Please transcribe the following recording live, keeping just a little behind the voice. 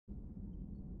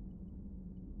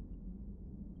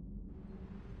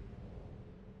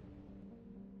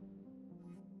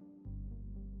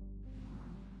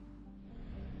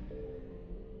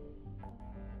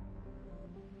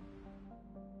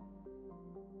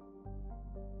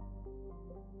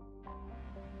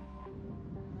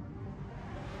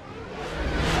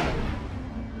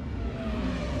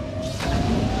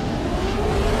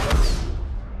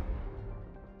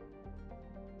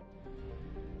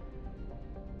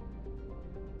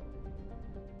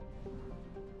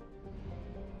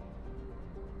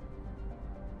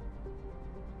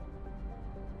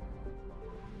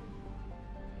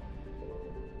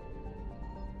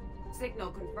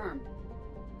Signal confirmed.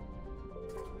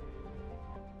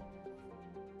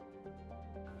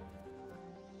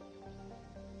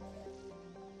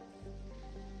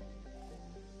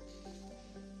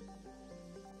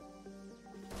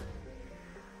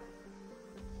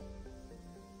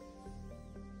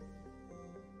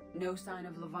 No sign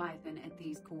of Leviathan at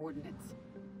these coordinates.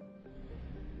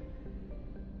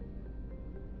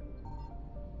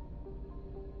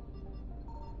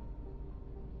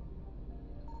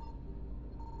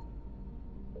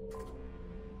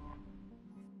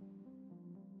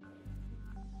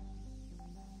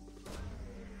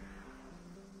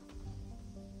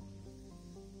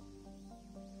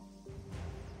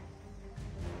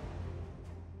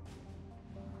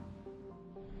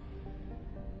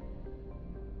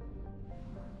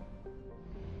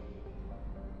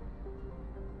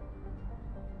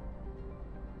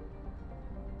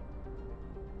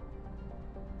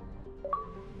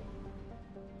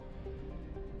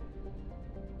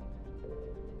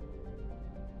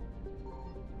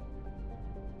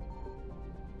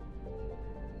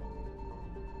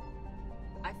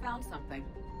 I found something.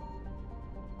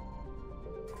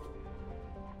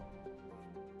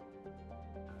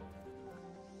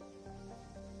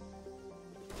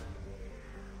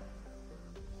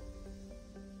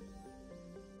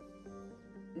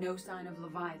 No sign of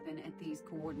Leviathan at these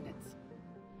coordinates.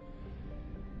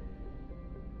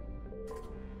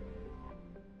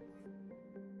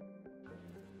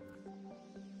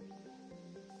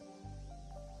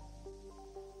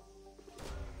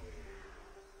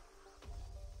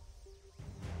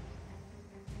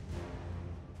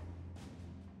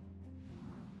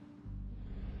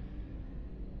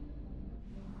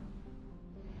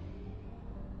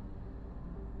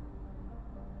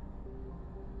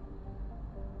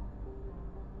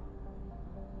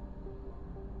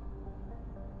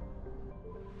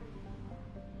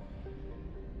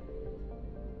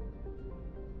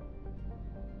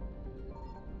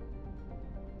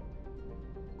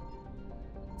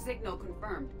 Signal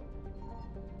confirmed.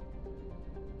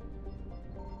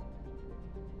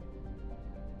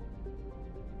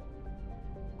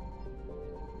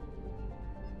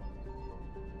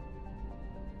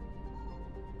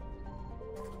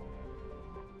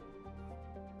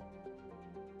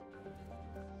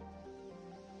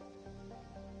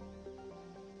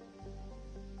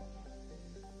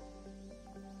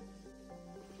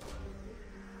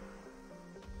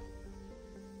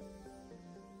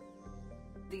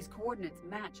 These coordinates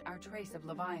match our trace of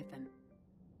Leviathan.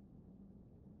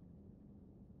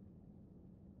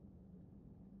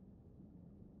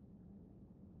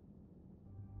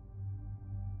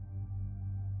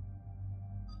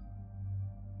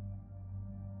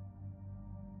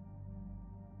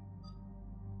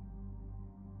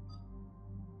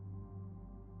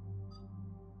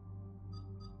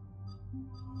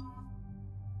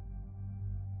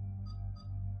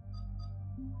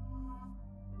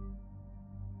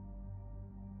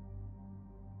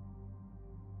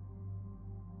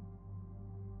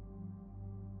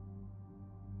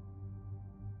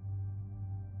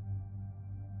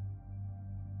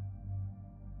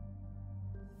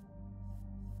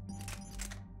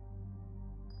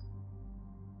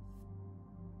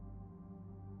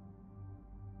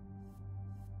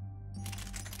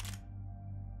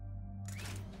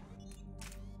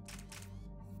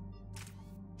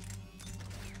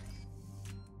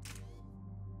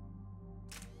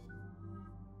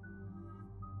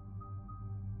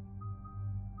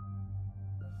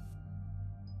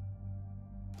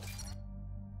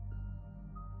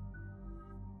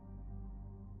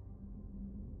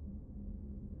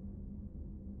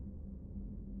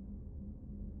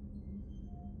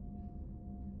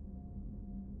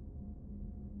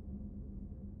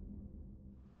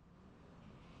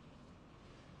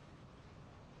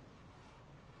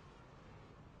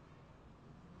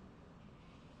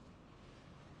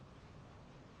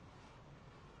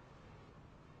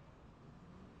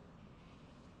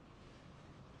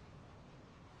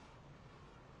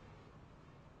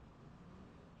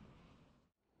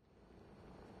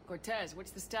 Cortez,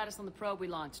 what's the status on the probe we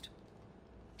launched?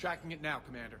 Tracking it now,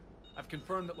 Commander. I've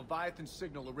confirmed that Leviathan's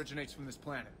signal originates from this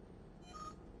planet.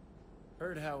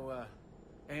 Heard how,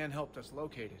 Anne helped us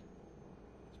locate it.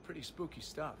 It's pretty spooky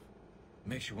stuff.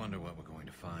 Makes you wonder what we're going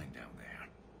to find down there.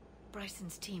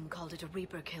 Bryson's team called it a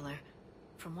Reaper killer.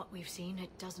 From what we've seen,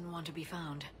 it doesn't want to be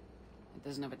found. It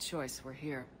doesn't have a choice, we're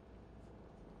here.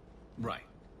 Right.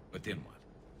 But then what?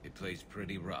 It plays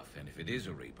pretty rough, and if it is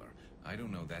a Reaper, I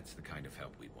don't know that's the kind of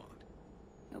help we want.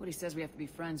 Nobody says we have to be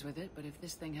friends with it, but if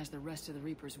this thing has the rest of the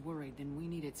Reapers worried, then we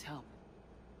need its help.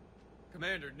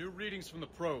 Commander, new readings from the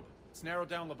probe. It's narrowed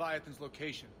down Leviathan's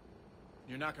location.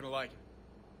 You're not gonna like it.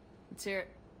 Let's hear it.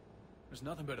 There's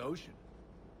nothing but ocean.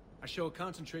 I show a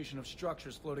concentration of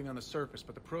structures floating on the surface,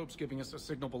 but the probe's giving us a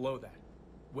signal below that.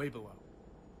 Way below.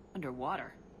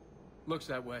 Underwater. Looks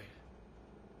that way.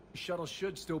 The shuttle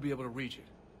should still be able to reach it.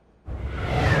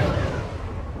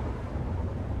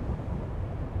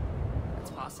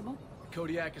 That's possible?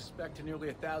 Kodiak is spec'd to nearly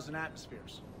 1,000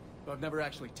 atmospheres, but I've never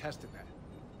actually tested that.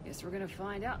 Guess we're gonna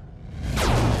find out.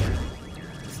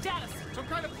 Status! Some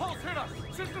kind of pulse hit us!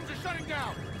 Systems are shutting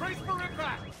down! Brace for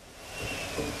impact!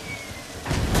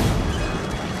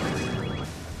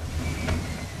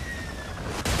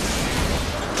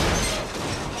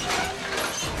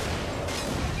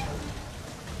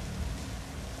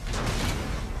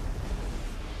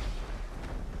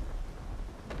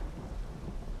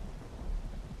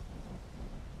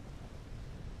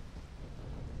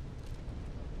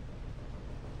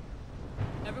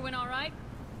 Everyone all right?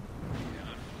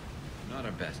 Yeah. Not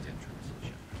our best entrance.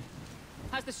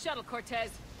 How's the shuttle, Cortez?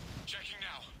 Checking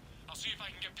now. I'll see if I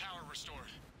can get power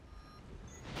restored.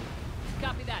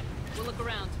 Copy that. We'll look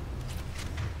around.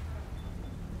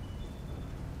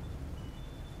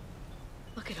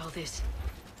 Look at all this.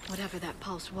 Whatever that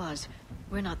pulse was,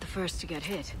 we're not the first to get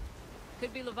hit.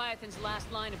 Could be Leviathan's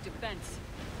last line of defense.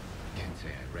 Can't say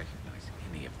I recognize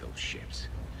any of those ships.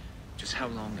 Just how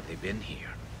long have they been here?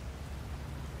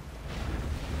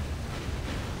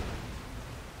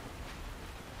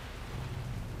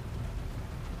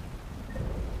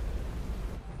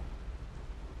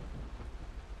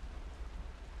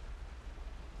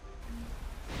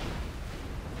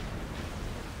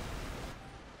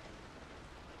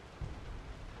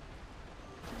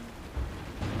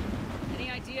 Any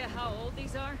idea how old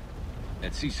these are?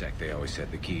 At CSEC, they always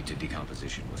said the key to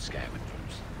decomposition was scavengers.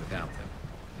 Without them,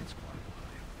 it's quite a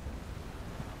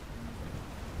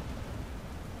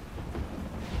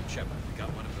while. Shepard, we got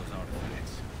one of those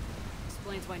artifacts.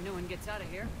 Explains why no one gets out of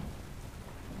here.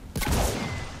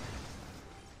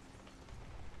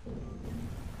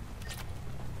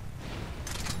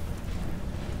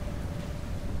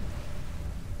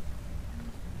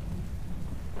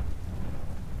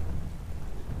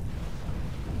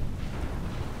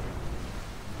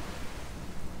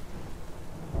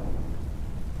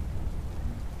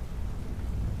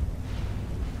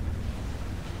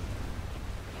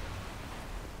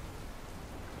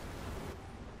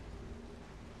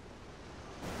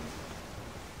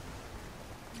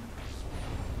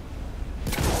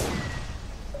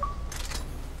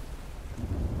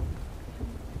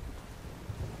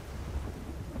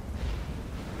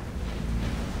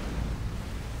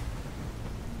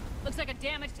 Looks like a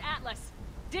damaged Atlas.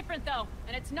 Different though,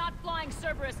 and it's not flying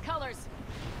Cerberus colors.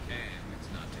 And it's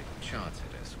not taking shots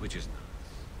at us, which is nice.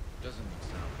 Doesn't look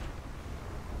salvageable.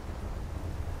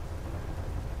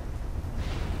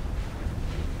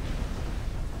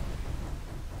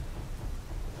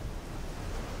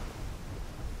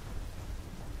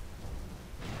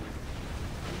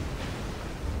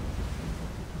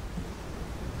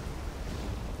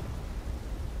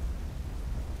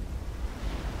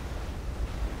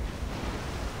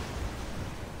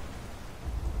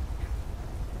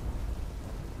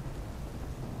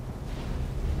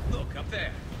 Look, up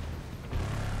there.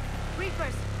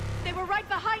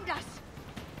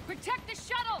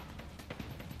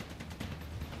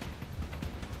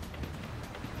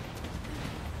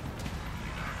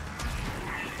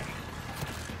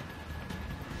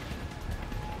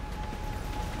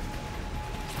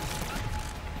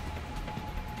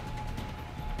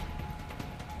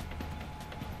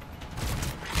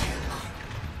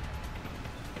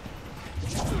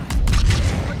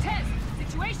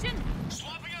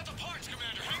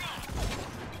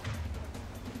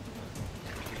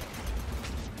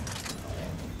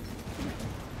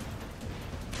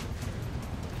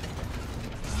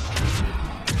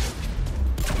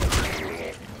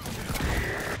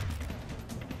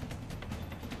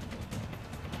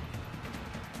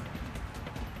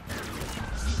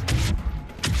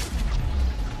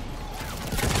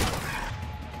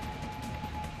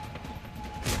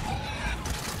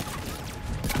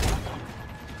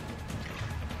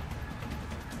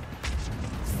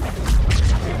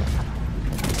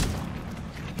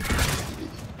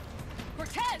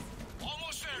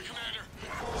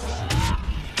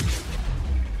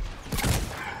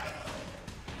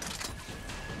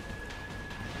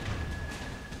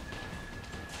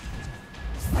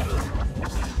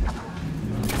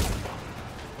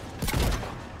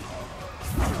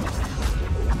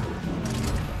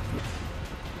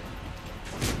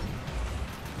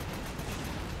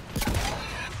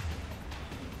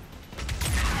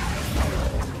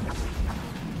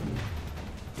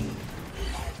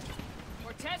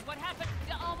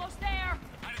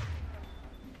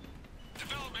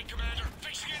 Incoming, Commander.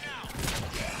 Fixing it now.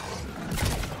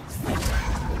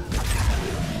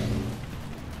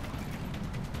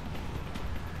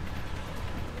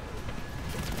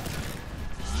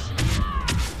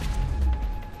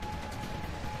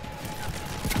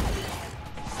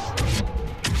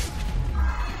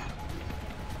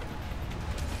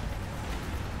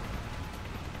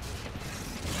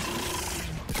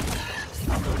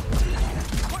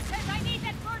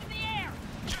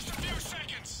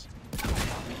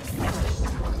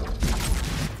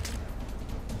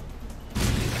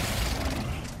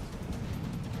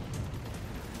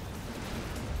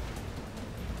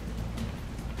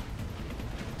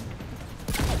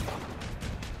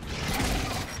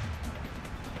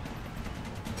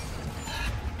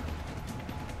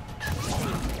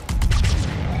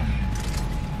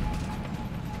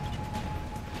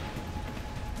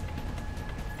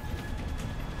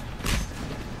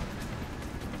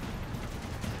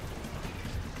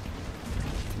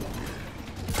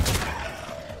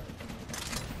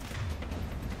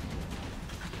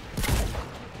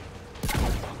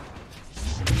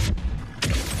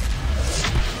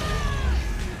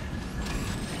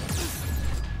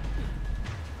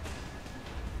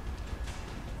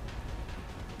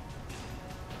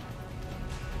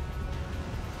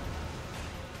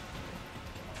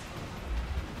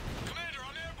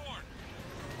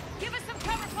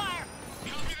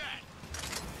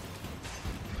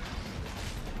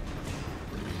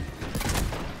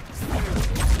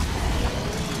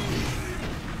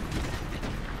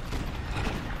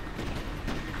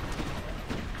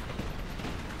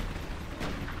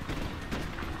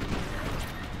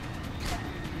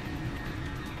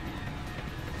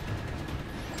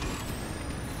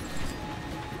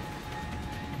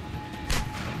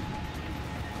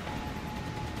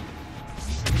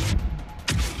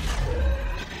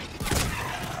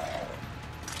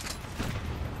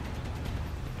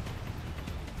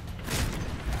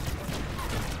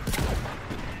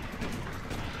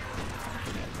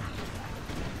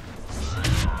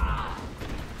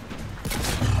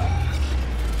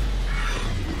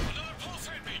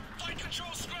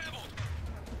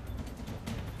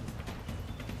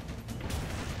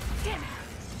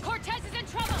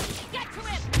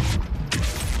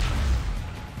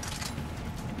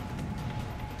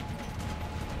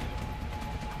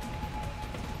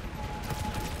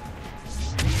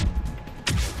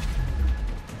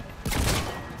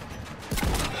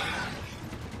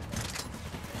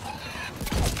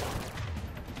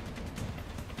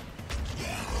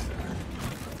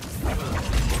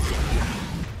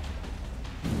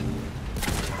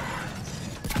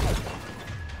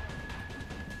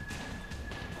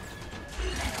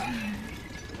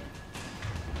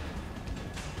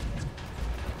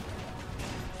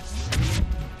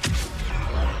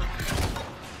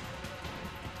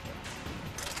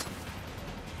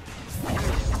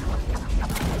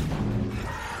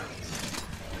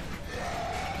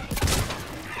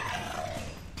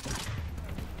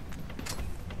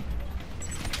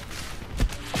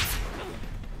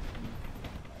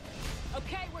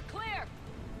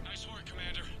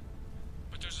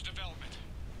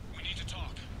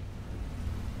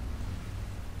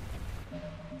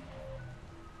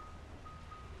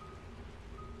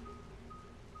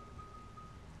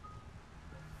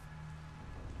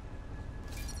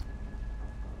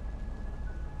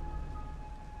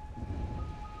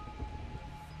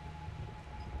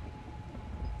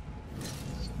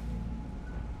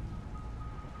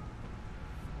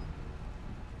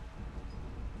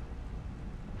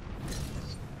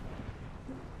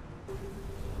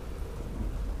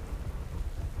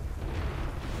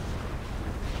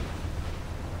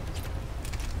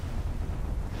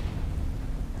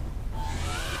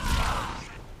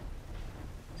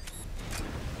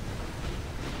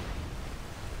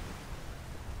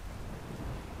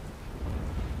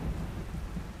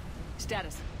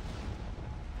 Status.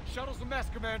 Shuttle's a mess,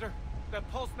 Commander. That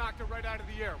pulse knocked it right out of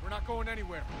the air. We're not going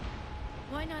anywhere.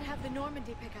 Why not have the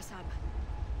Normandy pick us up?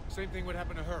 Same thing would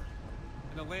happen to her.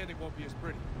 And the landing won't be as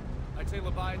pretty. I'd say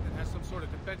Leviathan has some sort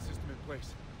of defense system in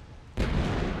place.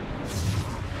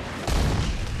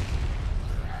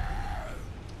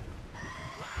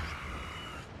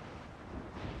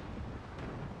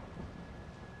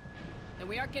 Then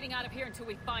we aren't getting out of here until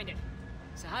we find it.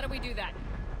 So how do we do that?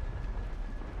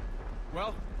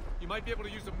 Well, you might be able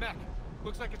to use a mech.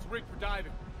 Looks like it's rigged for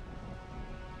diving.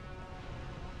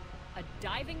 A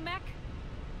diving mech?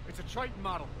 It's a Triton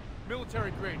model.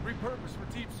 Military grade, repurposed for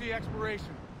deep sea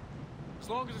exploration. As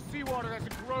long as the seawater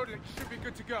hasn't corroded, it should be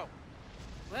good to go.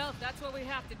 Well, if that's what we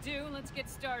have to do, let's get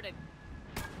started.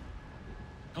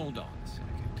 Hold on a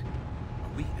second.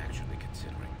 Are we actually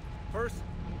considering? First,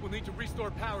 we'll need to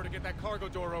restore power to get that cargo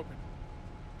door open.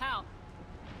 How?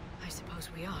 I suppose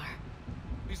we are.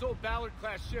 These old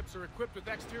Ballard-class ships are equipped with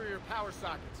exterior power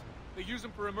sockets. They use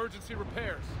them for emergency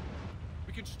repairs.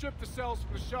 We can strip the cells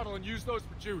from the shuttle and use those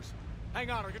for juice. Hang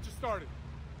on, I'll get you started.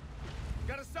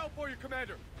 Got a cell for you,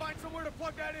 Commander. Find somewhere to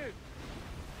plug that in.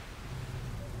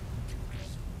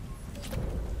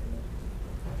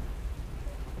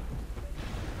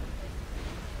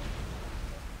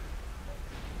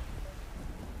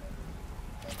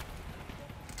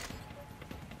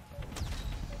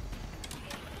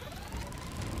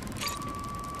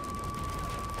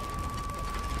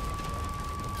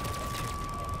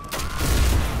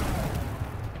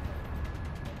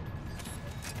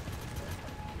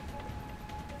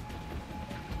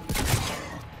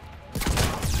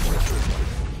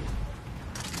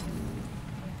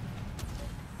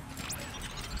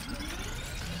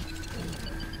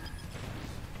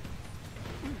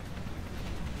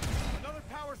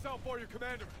 For you,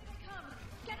 Commander. Come,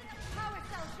 get another power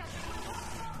cell shut.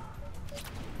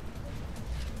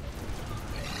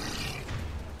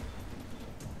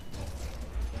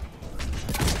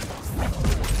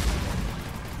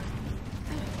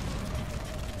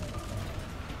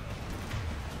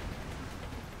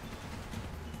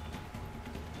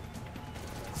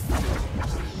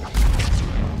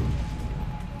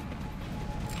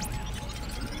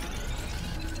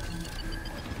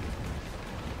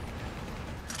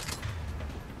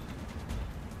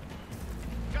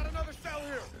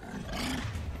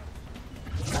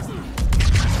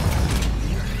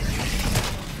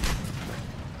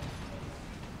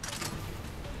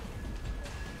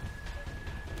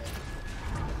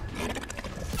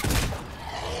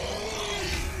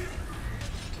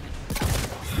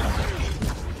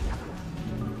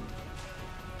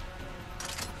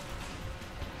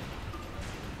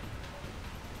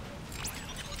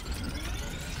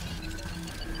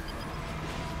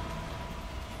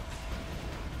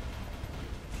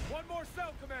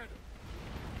 Cell, Commander!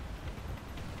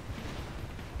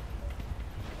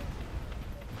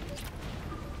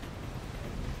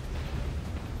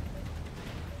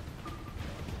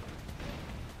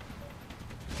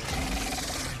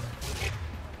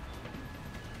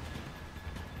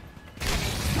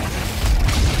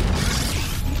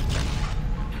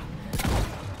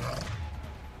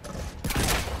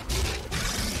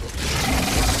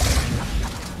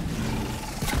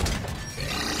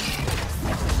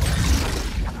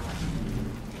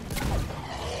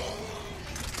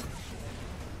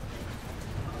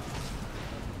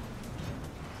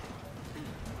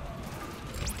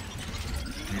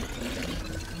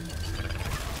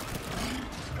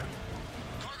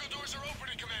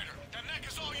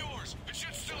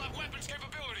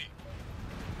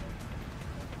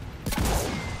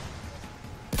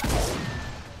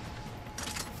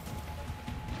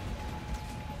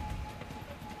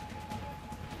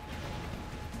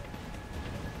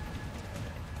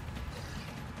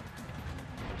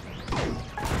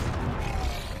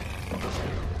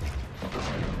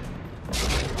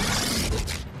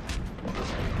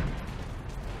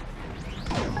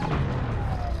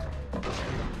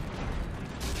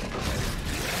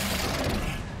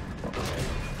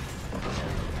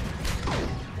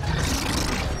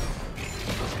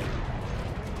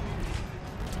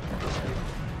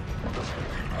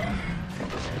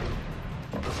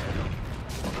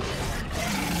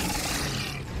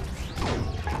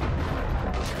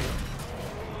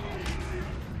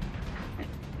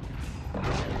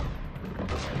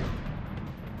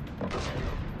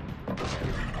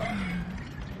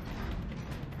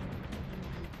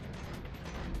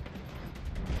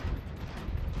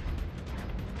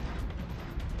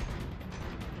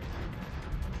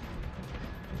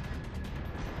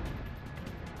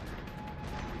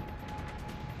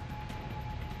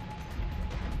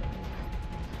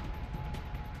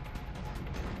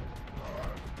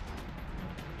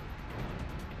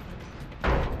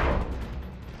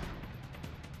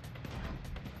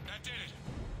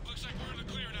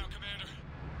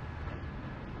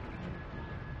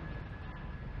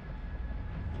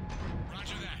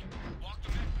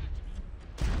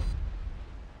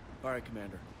 All right,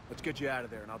 Commander. Let's get you out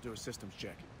of there, and I'll do a systems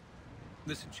check.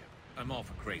 Listen, Chip, I'm all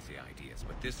for crazy ideas,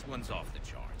 but this one's off the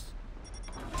charts.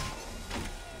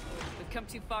 We've come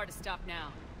too far to stop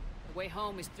now. The way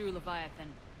home is through Leviathan.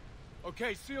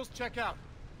 Okay, SEALs check out.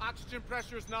 Oxygen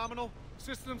pressure is nominal.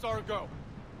 Systems are a go.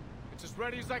 It's as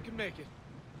ready as I can make it.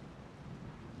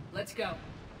 Let's go.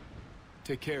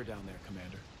 Take care down there,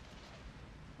 Commander.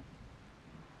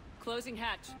 Closing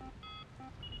hatch.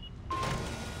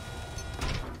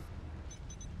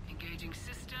 Engaging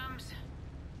systems.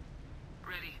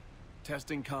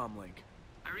 Testing comlink.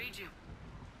 I read you.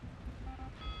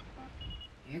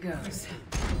 Here goes.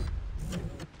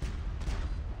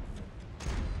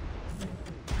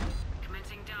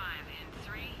 Commencing dive in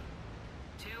 3,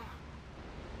 2,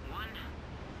 1.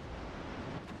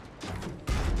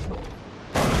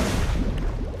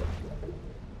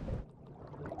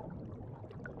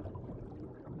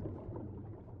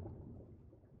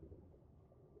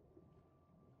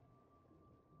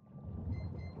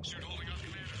 Suit holding up,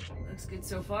 Commander. Looks good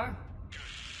so far.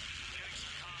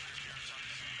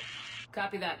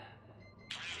 Copy that.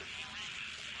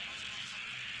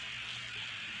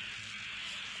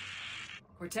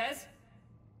 Cortez?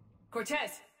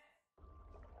 Cortez!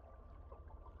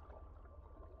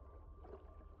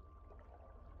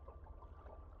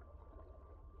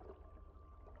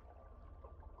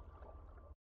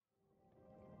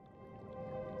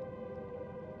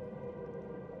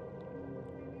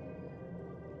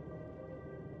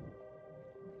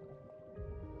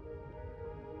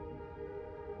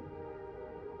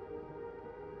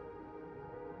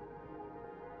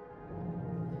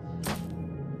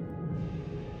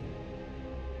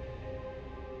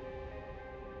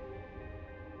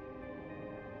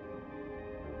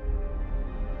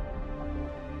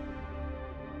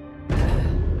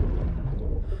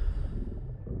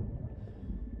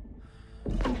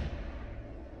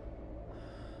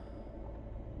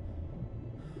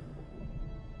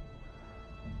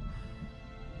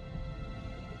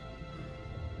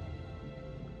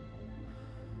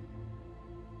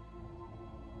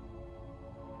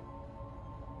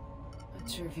 Not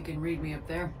sure if you can read me up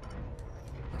there.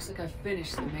 Looks like I've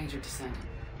finished the major descent.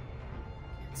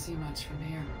 Can't see much from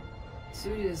here.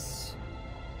 Suit is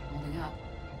holding up.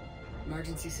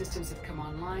 Emergency systems have come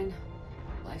online.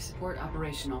 Life support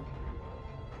operational.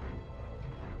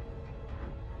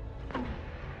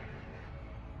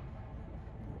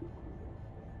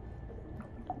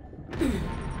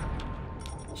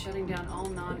 Shutting down all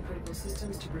non-critical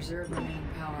systems to preserve remaining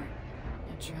power.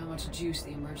 Not sure how much juice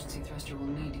the emergency thruster will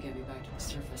need to get me back to the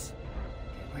surface.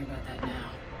 Can't worry about that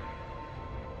now.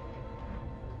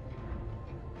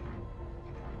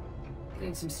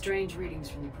 Getting some strange readings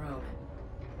from the probe.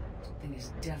 Something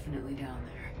is definitely down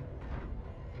there.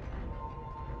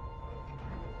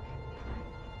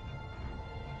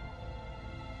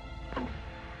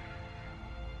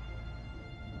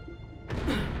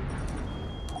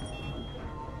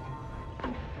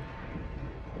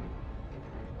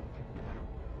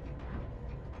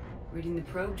 Reading the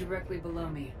probe directly below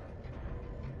me.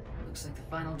 Looks like the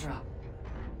final drop.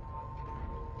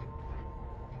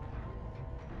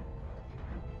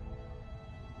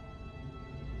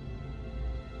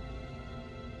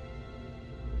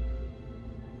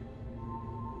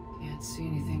 Can't see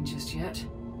anything just yet.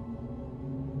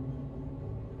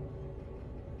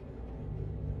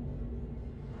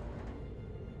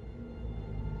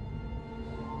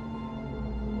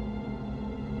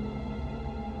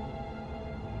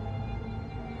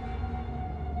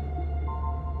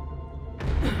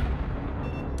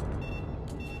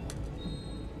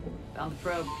 Found the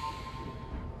probe.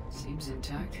 Seems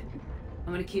intact.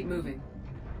 I'm gonna keep moving.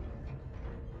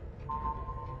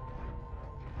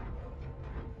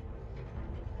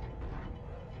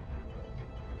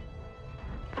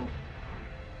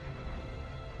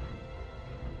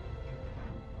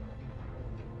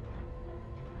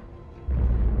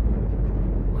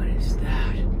 What is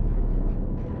that?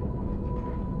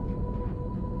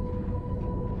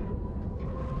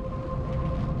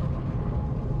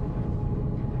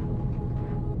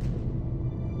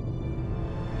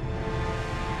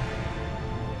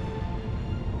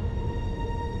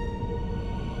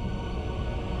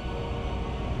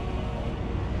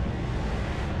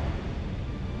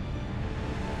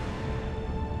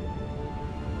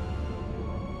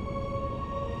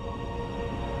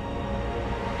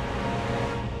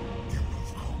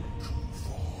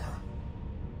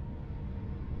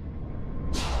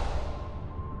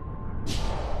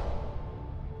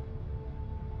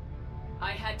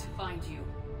 I had to find you.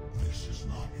 This is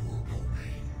not your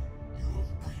domain. You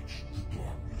have breached the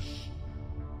darkness.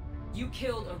 You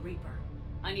killed a Reaper.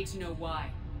 I need to know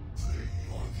why. They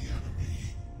are the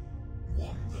enemy.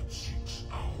 One that seeks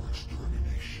our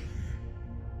extermination.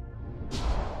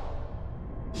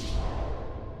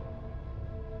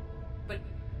 But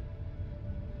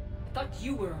I thought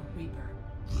you were a Reaper.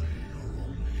 They are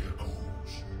only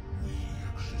echoes. We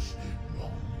existed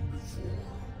long before.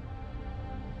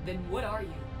 Then what are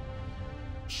you?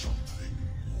 Something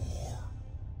more.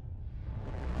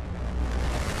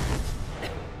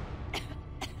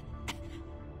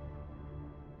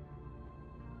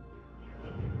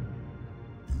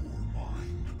 Your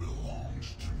mind belongs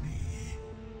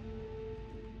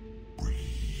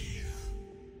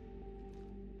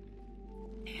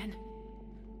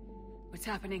What's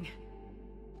happening?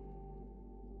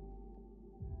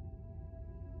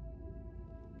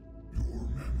 Your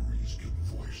memories give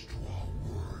voice to our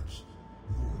words.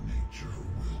 Your nature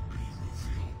will be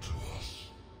revealed to us.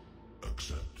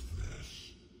 Accept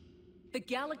this. The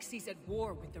galaxy's at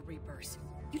war with the Reapers.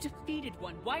 You defeated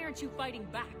one. Why aren't you fighting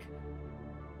back?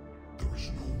 There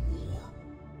is no war.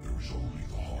 There is only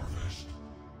the harvest.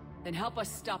 Then help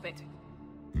us stop it.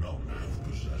 None have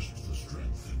possessed the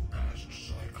strength in past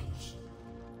cycles.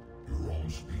 Your own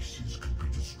species can be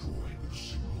destroyed with a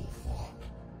single thought.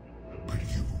 But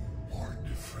you are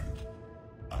different.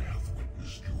 I have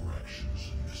witnessed your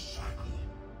actions in this cycle.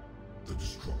 The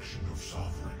destruction of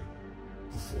Sovereign,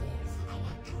 the fall of the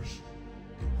Collectors.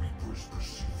 The Reapers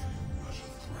perceive you as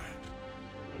a threat.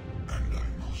 And I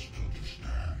must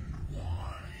understand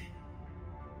why.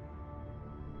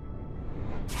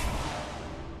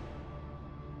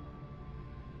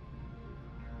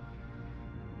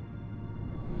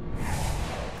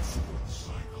 Before the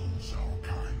cycles, our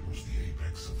kind was the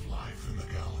apex of life in the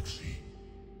galaxy.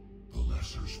 The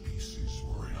lesser species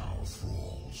were in our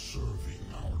thrall, serving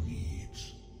our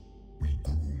needs. We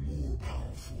grew more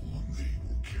powerful and they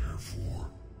were cared for,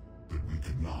 but we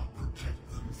could not protect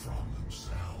them from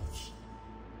themselves.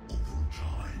 Over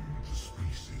time, the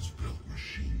species built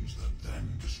machines that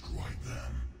then destroyed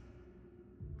them.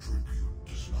 Tribute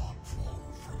does not flow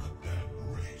from a dead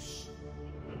race.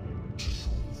 To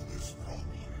solve this problem,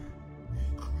 we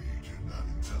created an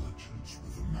intelligence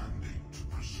with a mandate to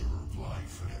preserve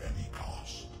life at any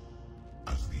cost.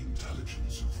 As the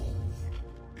intelligence evolved,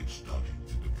 it studied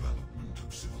the development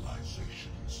of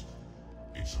civilizations.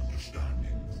 Its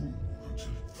understanding grew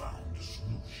until it found a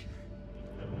solution.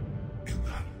 In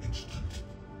that instant,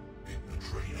 it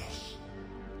betrayed us.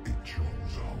 It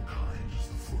chose our kind as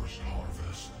the first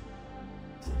harvest.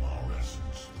 From our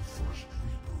essence, the first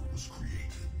Reaper was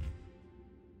created.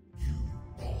 You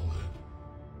call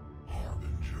it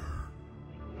Harbinger.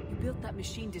 You built that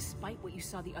machine despite what you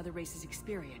saw the other races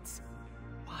experience.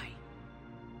 Why?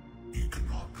 You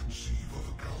cannot conceive of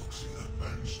a galaxy that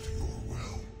bends to your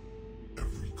will.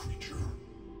 Every creature,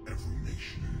 every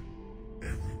nation,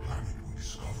 every planet we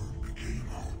discovered became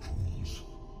our tools.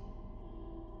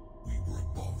 We were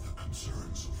above the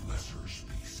concerns of lesser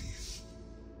species.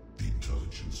 The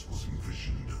intelligence was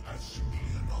envisioned as simply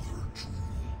another tool.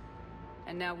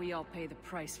 And now we all pay the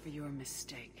price for your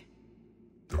mistake.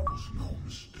 There was no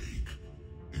mistake.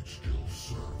 It still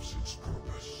serves its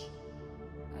purpose.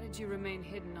 How did you remain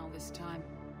hidden all this time?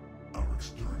 Our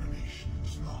extermination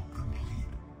is not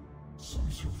complete. Some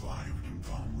survived and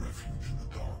found refuge in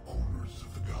the dark corners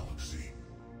of the galaxy.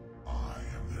 I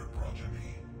am their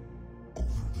progeny.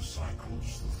 Over the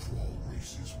cycles, the thrall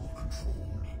races were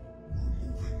controlled,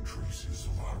 removing traces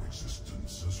of our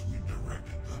existence as we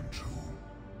directed them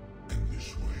to. In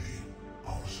this way,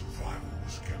 our survival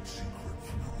was kept secret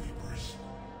from the Reapers.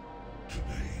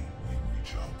 Today, we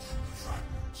reach out through the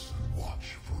fragments and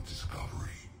watch for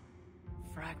discovery.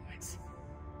 Fragments?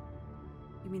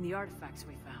 You mean the artifacts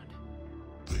we found?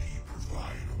 They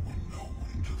provide a window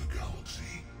into the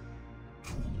galaxy.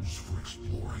 Tools for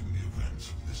exploring the events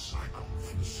of this cycle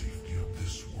from the safety of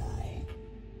this world.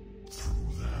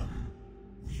 Through them,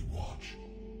 we watch,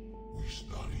 we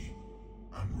study,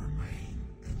 and remain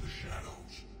in the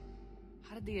shadows.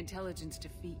 How did the intelligence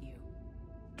defeat you?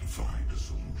 To find a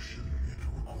solution, it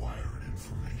required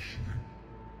information.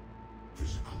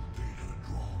 Physical data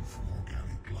drawn from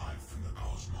organic life in the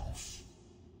cosmos.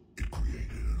 It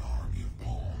created an army of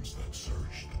pawns that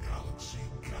searched the galaxy,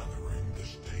 gathering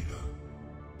this data.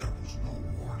 There was no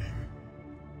warning.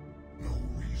 No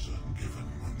reason given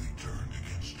when they turned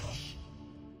against us.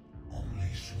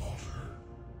 Only slaughter.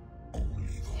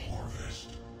 Only the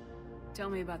harvest. Tell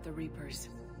me about the Reapers.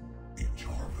 Each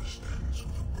harvest ends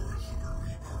with the birth of a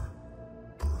Reaper.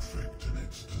 Perfect in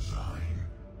its design.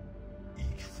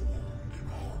 Each formed in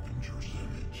Harbinger's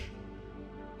image.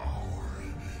 Our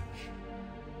image.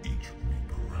 Each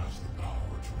Reaper has the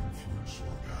power to influence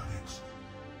organics.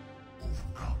 Over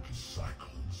countless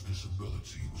cycles, this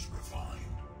ability was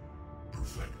refined,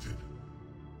 perfected,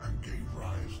 and gave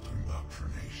rise to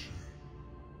indoctrination.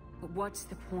 But what's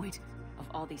the point of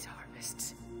all these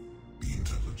harvests? The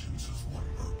intelligence has one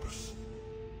purpose.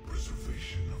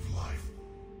 Preservation of life.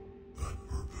 That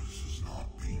purpose is not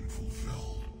being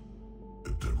fulfilled.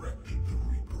 It directed the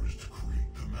Reapers to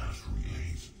create the mass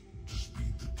relays, to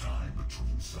speed the time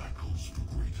between cycles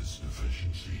for greatest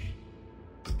efficiency.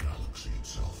 The galaxy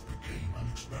itself became an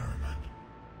experiment.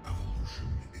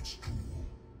 Evolution its tool.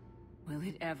 Will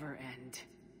it ever end?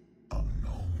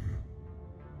 Unknown.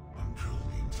 Until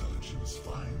the intelligence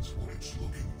finds what it's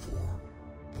looking for.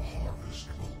 The harvest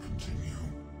will continue.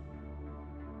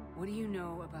 What do you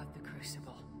know about the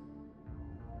Crucible?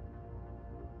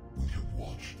 We have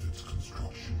watched its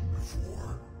construction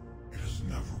before. It has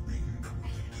never been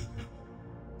completed.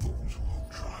 Those who have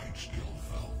tried still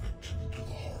fell victim to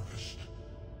the harvest.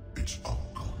 Its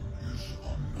outcome is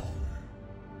unknown.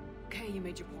 Okay, you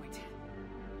made your point.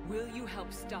 Will you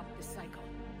help stop the cycle?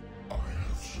 I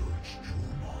have searched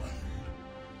your mind.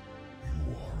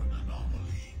 You are an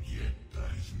anomaly, yet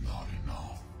that is not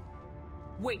enough.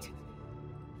 Wait!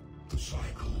 The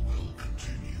cycle will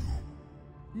continue.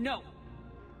 No!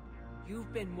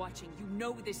 You've been watching. You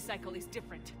know this cycle is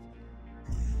different.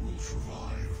 We will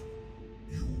survive.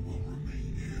 You will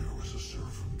remain here as a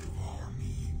servant of our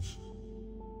needs.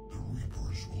 The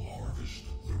Reapers will harvest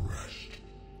the rest.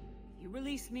 You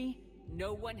release me,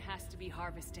 no one has to be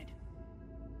harvested.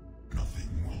 Nothing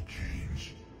will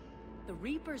change. The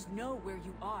Reapers know where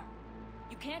you are.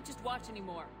 You can't just watch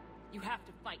anymore. You have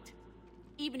to fight.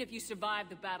 Even if you survive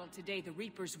the battle today, the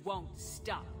Reapers won't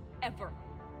stop. Ever.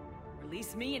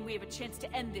 Release me and we have a chance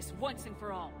to end this once and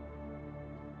for all.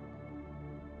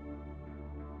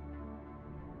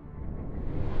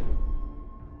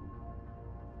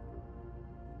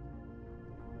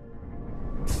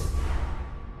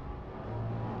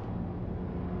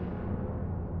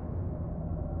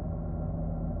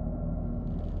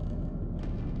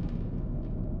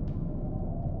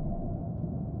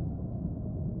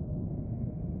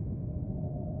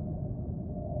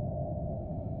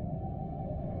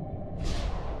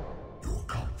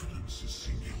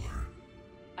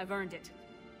 I've earned it.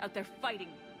 Out there fighting,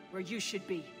 where you should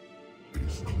be. It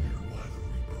is clear why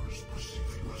the Reapers perceive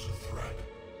you as a threat.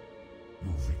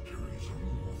 Your victories are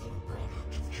more than a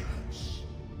product of chance.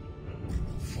 We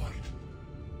will fight,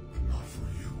 but not for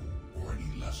you or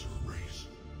any lesser race.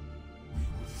 We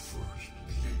were the first,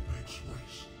 the Apex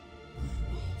race. We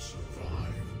will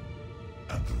survive.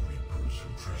 And the Reapers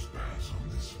who trespass on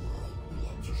this world will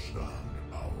understand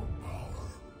our power.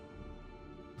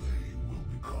 They will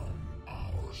become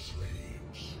our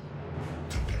slaves.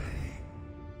 Today,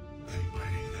 they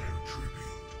pay their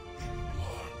tribute in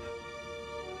blood.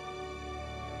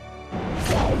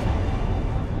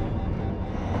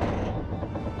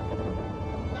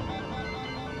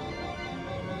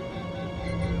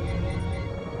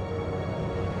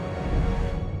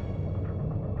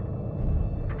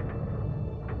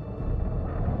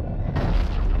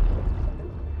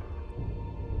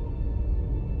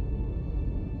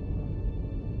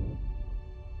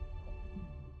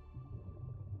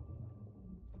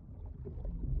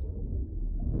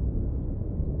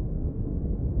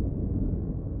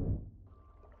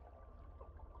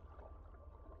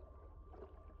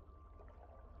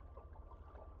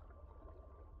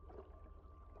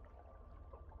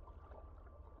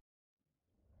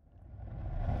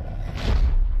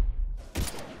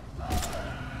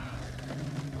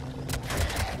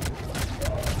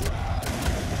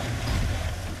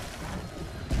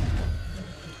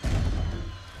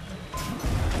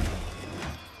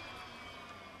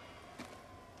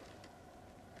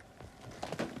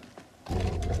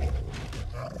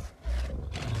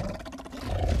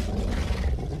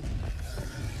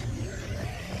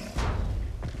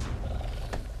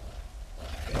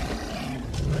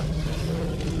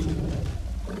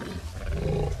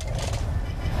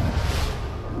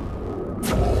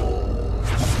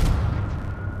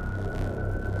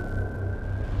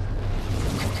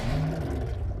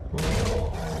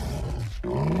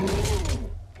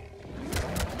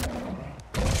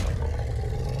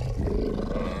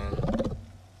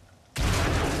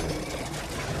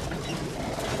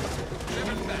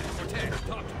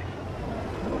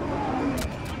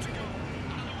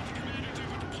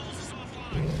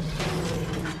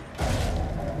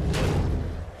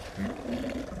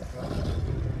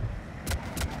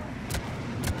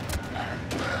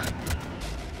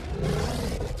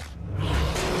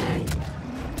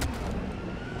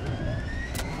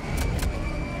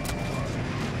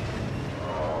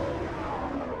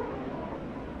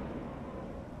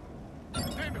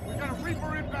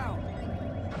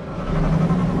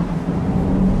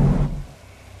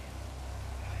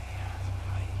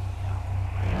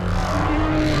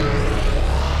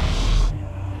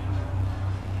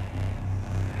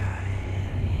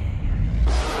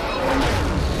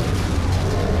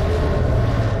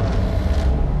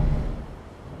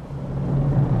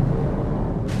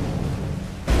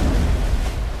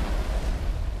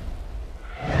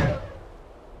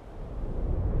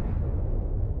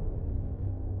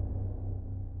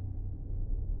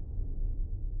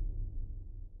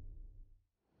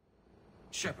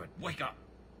 Shepard, wake up!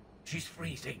 She's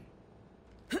freezing.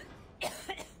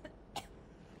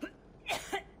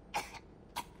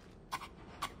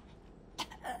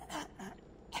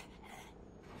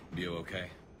 You okay?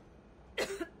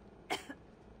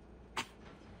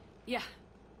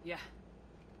 Yeah.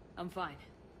 I'm fine.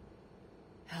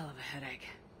 Hell of a headache.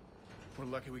 We're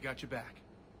lucky we got you back.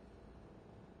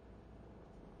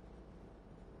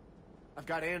 I've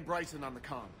got Ann Bryson on the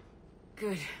comm.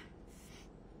 Good.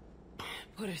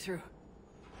 Put her through.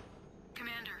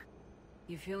 Commander.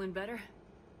 You feeling better?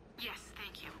 Yes,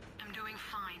 thank you. I'm doing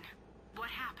fine. What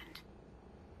happened?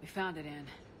 We found it, Ann.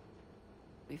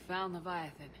 We found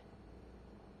Leviathan.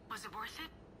 Was it worth it?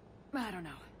 I don't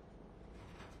know.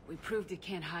 We proved it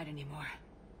can't hide anymore.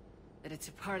 That it's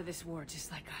a part of this war just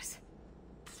like us.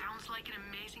 Sounds like an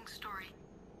amazing story.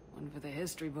 One for the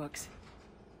history books.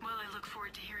 Well, I look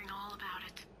forward to hearing all about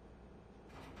it.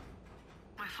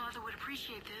 My father would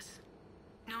appreciate this,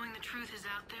 knowing the truth is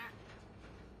out there.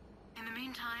 In the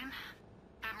meantime,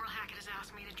 Admiral Hackett has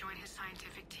asked me to join his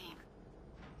scientific team.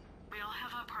 We all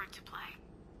have our part to play.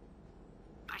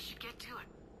 I should get to it.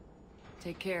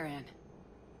 Take care, Ann.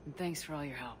 And thanks for all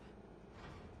your help.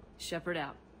 Shepard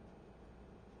out.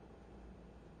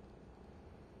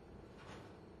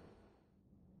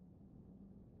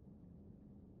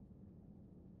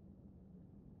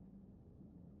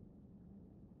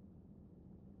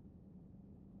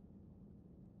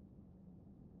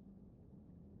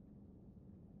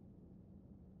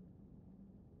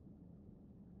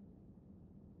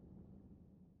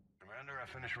 Commander, I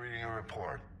finished reading your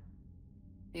report.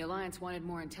 The Alliance wanted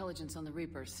more intelligence on the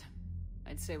Reapers.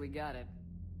 I'd say we got it.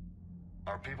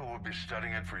 Our people will be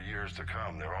studying it for years to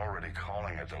come. They're already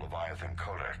calling it the Leviathan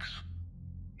Codex.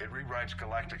 It rewrites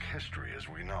galactic history as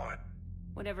we know it.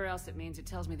 Whatever else it means, it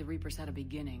tells me the Reapers had a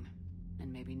beginning.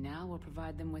 And maybe now we'll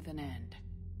provide them with an end.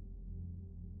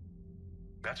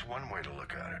 That's one way to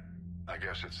look at it. I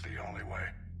guess it's the only way.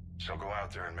 So go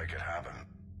out there and make it happen.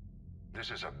 This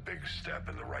is a big step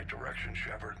in the right direction,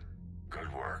 Shepard.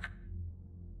 Good work.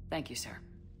 Thank you, sir.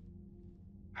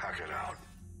 Hack it out.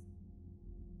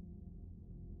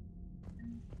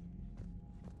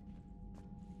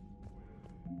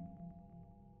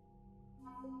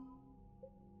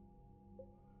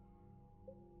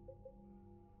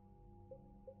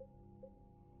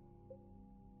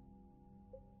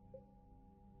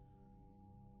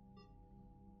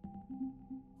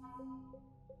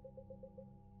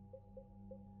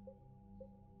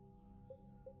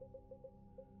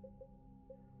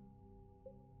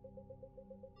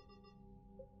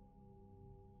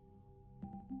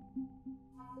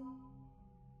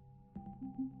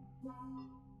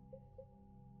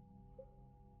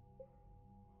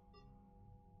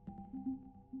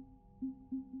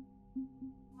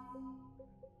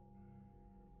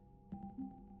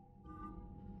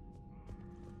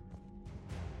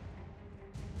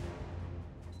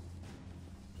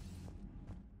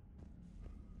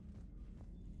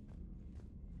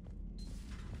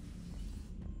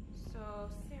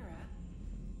 So, Sarah,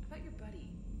 about your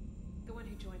buddy, the one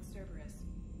who joined Cerberus.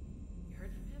 You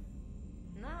heard from him?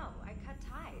 No, I cut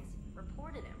ties.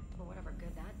 Reported him, for whatever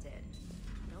good that did.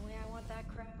 No way I want that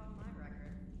crap on my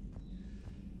record.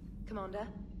 Commander?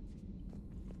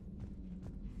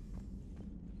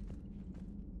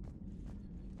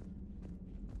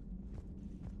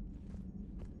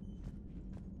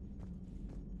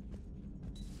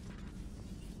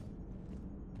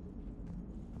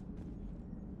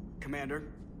 Commander?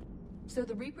 So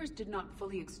the Reapers did not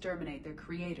fully exterminate their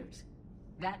creators.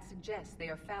 That suggests they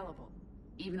are fallible,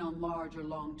 even on large or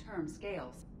long-term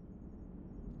scales.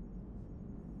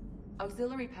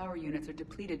 Auxiliary power units are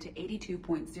depleted to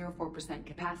 82.04%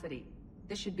 capacity.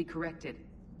 This should be corrected.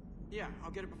 Yeah,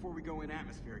 I'll get it before we go in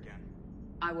atmosphere again.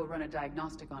 I will run a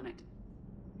diagnostic on it.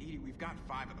 EDI, we've got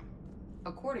 5 of them.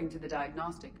 According to the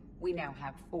diagnostic, we now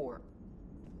have 4.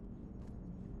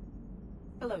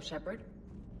 Hello, Shepard.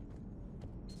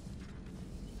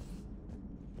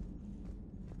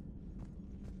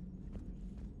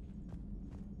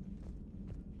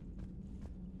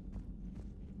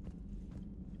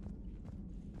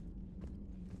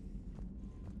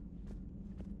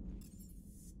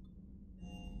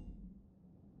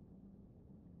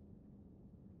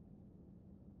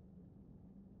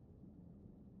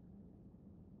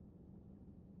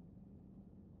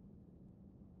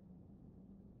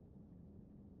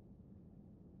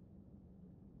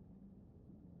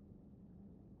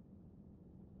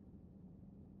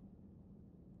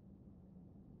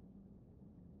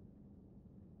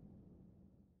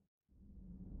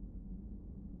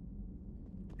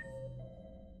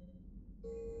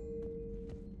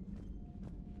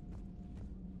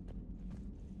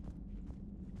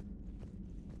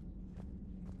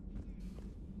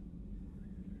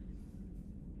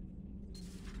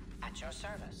 At your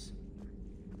service.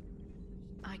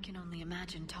 I can only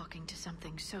imagine talking to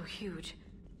something so huge,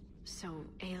 so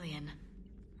alien.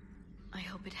 I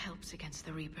hope it helps against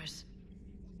the Reapers.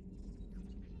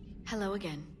 Hello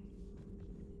again.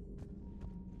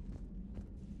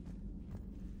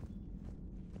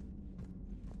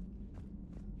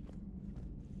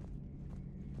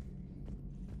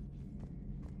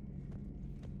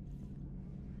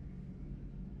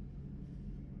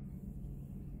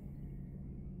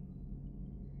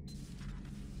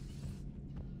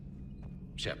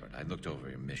 Shepard, I looked over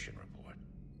your mission report.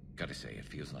 Gotta say, it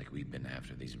feels like we've been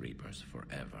after these Reapers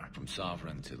forever. From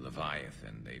Sovereign to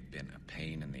Leviathan, they've been a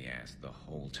pain in the ass the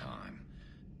whole time.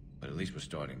 But at least we're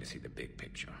starting to see the big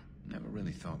picture. Never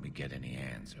really thought we'd get any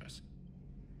answers.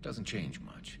 Doesn't change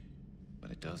much, but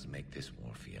it does make this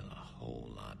war feel a whole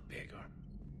lot bigger.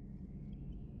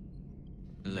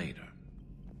 Later.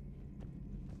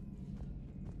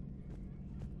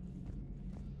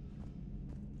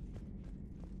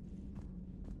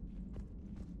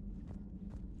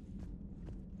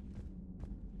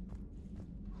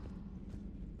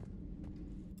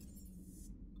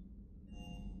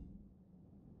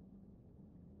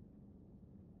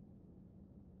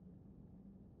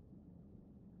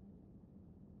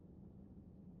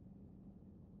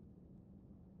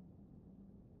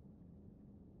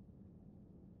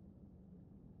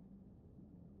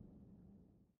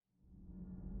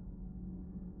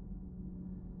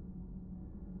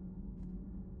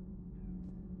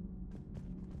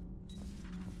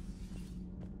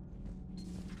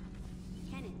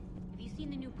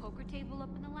 The new poker table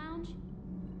up in the lounge?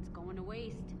 It's going to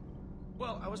waste.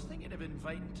 Well, I was thinking of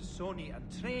inviting Sony and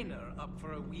Trainer up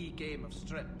for a wee game of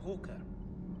strip poker.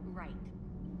 Right.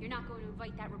 You're not going to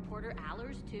invite that reporter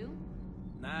Allers, too?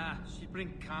 Nah, she'd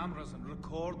bring cameras and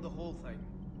record the whole thing.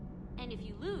 And if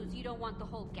you lose, you don't want the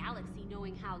whole galaxy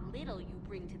knowing how little you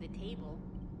bring to the table.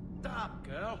 Damn,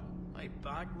 girl. My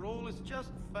bankroll is just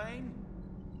fine.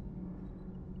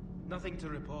 Nothing to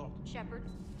report. Shepard?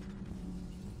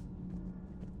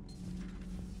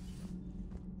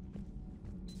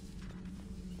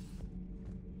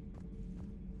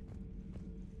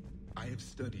 I have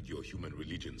studied your human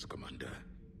religions, Commander.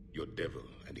 Your devil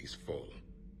and his fall.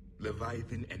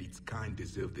 Leviathan and its kind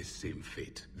deserve the same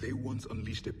fate. They once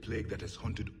unleashed a plague that has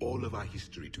haunted all of our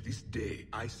history to this day.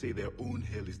 I say their own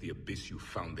hell is the abyss you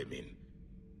found them in.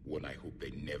 One I hope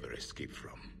they never escape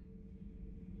from.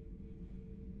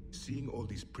 Seeing all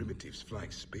these primitives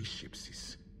flying spaceships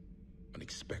is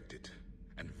unexpected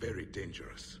and very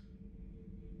dangerous.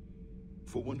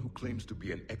 For one who claims to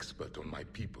be an expert on my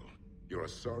people, your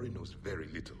Asari knows very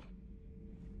little.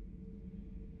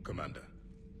 Commander.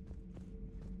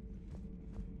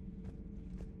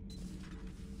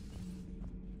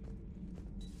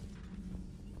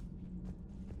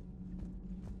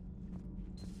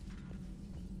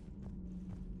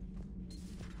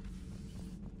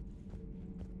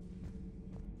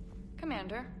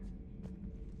 Commander.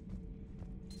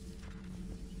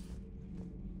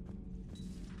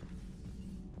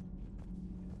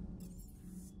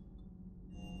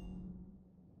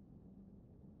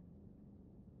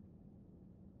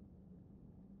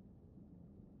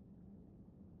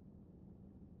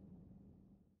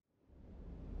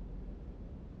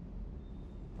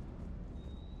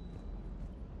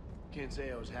 Can't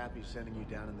say I was happy sending you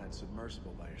down in that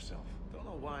submersible by yourself. Don't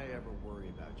know why I ever worry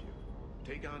about you.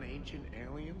 Take on ancient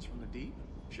aliens from the deep?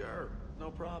 Sure,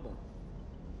 no problem.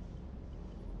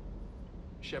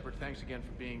 Shepard, thanks again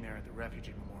for being there at the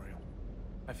refugee memorial.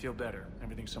 I feel better.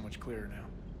 Everything's so much clearer now.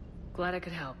 Glad I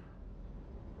could help.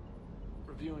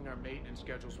 Reviewing our maintenance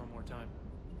schedules one more time.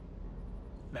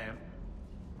 Ma'am?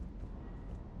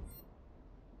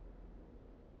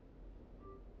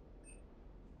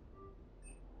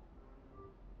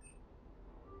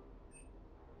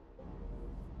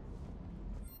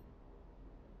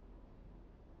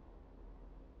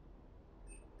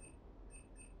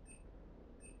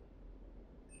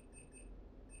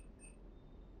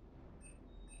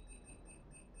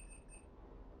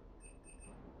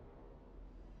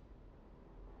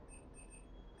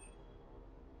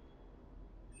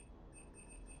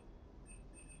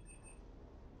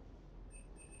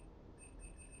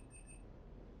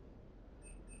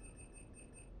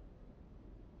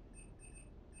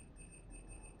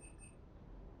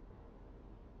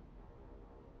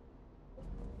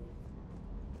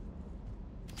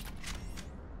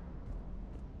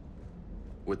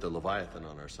 With the Leviathan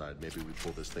on our side, maybe we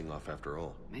pull this thing off after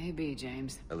all. Maybe,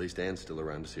 James. At least Anne's still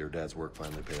around to see her dad's work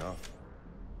finally pay off.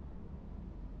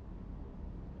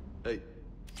 Hey,